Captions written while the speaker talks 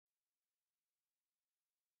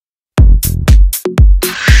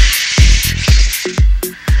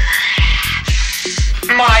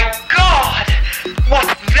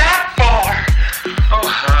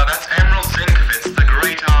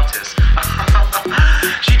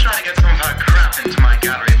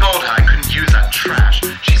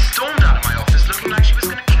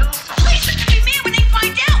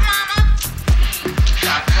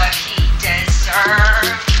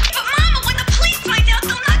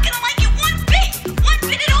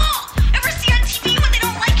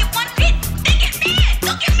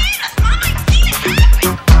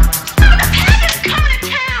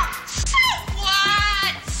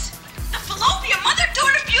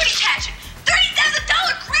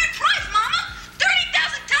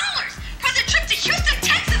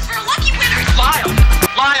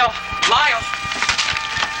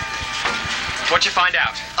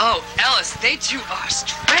Oh, Ellis, they two are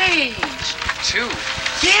strange. Two?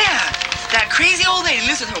 Yeah, that crazy old lady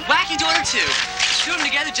lives with her wacky daughter, too. The two of them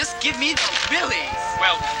together just give me the willies.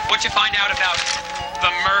 Well, what'd you find out about the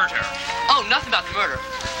murder? Oh, nothing about the murder.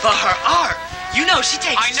 But her art. You know, she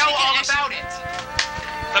takes... I know all about it.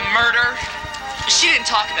 The murder? She didn't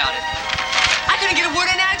talk about it. I couldn't get a word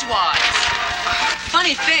in edgewise.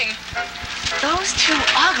 Funny thing, those two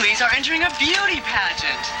uglies are entering a beauty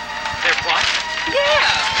pageant. They're what? Yeah.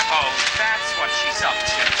 Oh, that's what she's up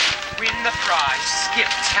to. Win the prize, skip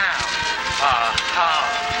town.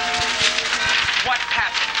 What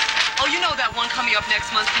pageant? Oh, you know that one coming up next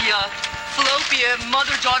month, the, Fallopian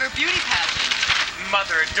Mother-Daughter Beauty Pageant.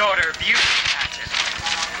 Mother-daughter beauty pageant.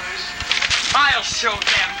 I'll show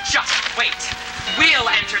them, just wait. We'll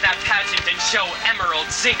enter that pageant and show Emerald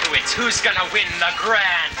Zinkowitz who's gonna win the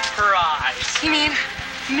grand prize. You mean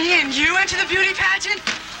me and you enter the beauty pageant?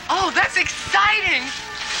 Oh, that's exciting!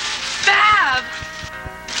 Fab!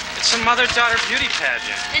 It's a mother-daughter beauty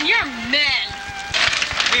pageant. And you're men.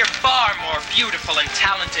 We're far more beautiful and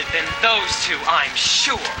talented than those two, I'm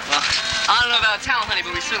sure. Well, I don't know about talent, honey,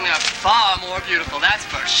 but we certainly are far more beautiful, that's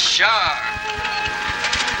for sure.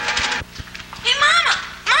 Hey, Mama!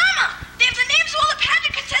 Mama! They have the names of all the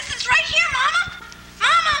pageant contestants right here, Mama!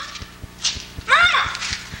 Mama! Mama!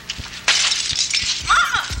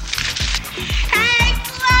 Mama! Hey,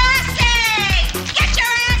 Flossie! Get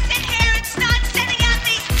your ass in here and start sending out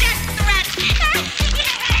these death threats!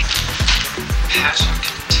 Pageant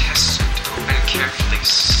contestant, open carefully,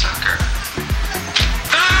 sucker.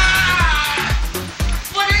 Ah!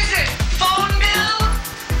 What is it? Phone bill?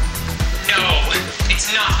 No, it's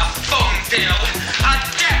not a phone bill. A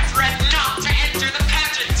death threat not to enter the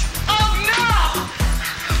pageant. Oh, no!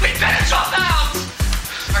 We better drop out!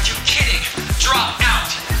 Are you kidding? Drop out.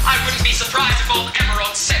 I wouldn't be surprised if old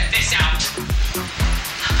Emerald sent this out.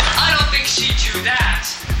 I don't think she'd do that.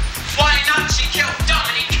 Why not? She killed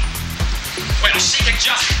Dominique. Well, she could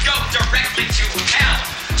just go directly to hell.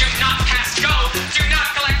 Do not pass go. Do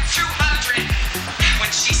not collect 200.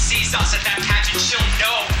 When she sees us at that pageant, she'll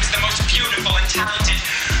know who's the most beautiful and talented.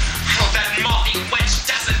 Oh, that moppy wench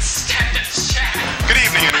doesn't stand a chance. Good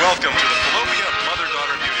evening and welcome to the Fallopian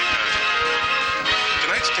Mother-Daughter Beauty Pageant.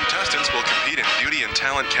 Tonight's contestants will compete in beauty and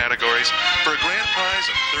talent categories for a grand prize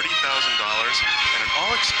of $30,000 and an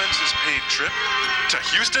all-expenses-paid trip to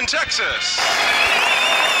Houston, Texas.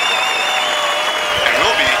 And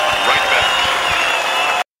we'll be right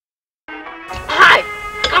back. Hi,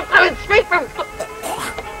 I'm coming straight from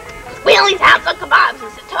Wheelie's House of Kebabs in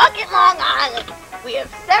Setauket, Long Island. We have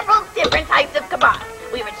several different types of kebabs.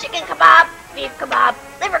 We have a chicken kebab, beef kebab,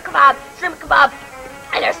 liver kebab, shrimp kebab,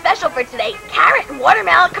 and our special for today, carrot and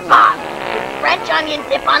watermelon kebab with French onion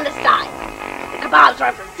dip on the side. The kebabs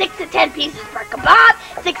run from 6 to 10 pieces per kebab,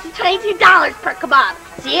 $6 to $22 per kebab.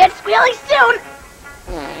 See you at Squealy soon.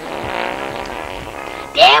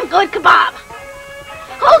 Damn good kebab.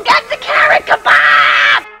 Who got the carrot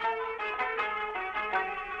kebab?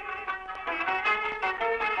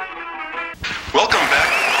 Welcome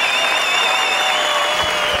back.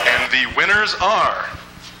 And the winners are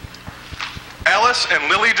Alice and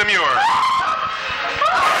Lily Demure.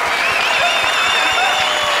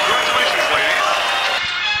 Congratulations, ladies.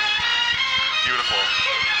 Beautiful.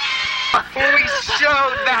 We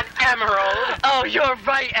showed that Emerald. Oh, you're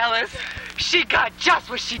right, Ellis. She got just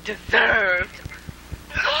what she deserved.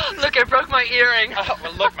 Look, I broke my earring. Oh,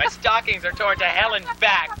 well, look, my stockings are torn to hell and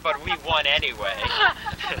back, but we won anyway.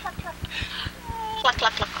 Cluck,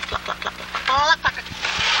 cluck, cluck, cluck, cluck, cluck, cluck, cluck, cluck.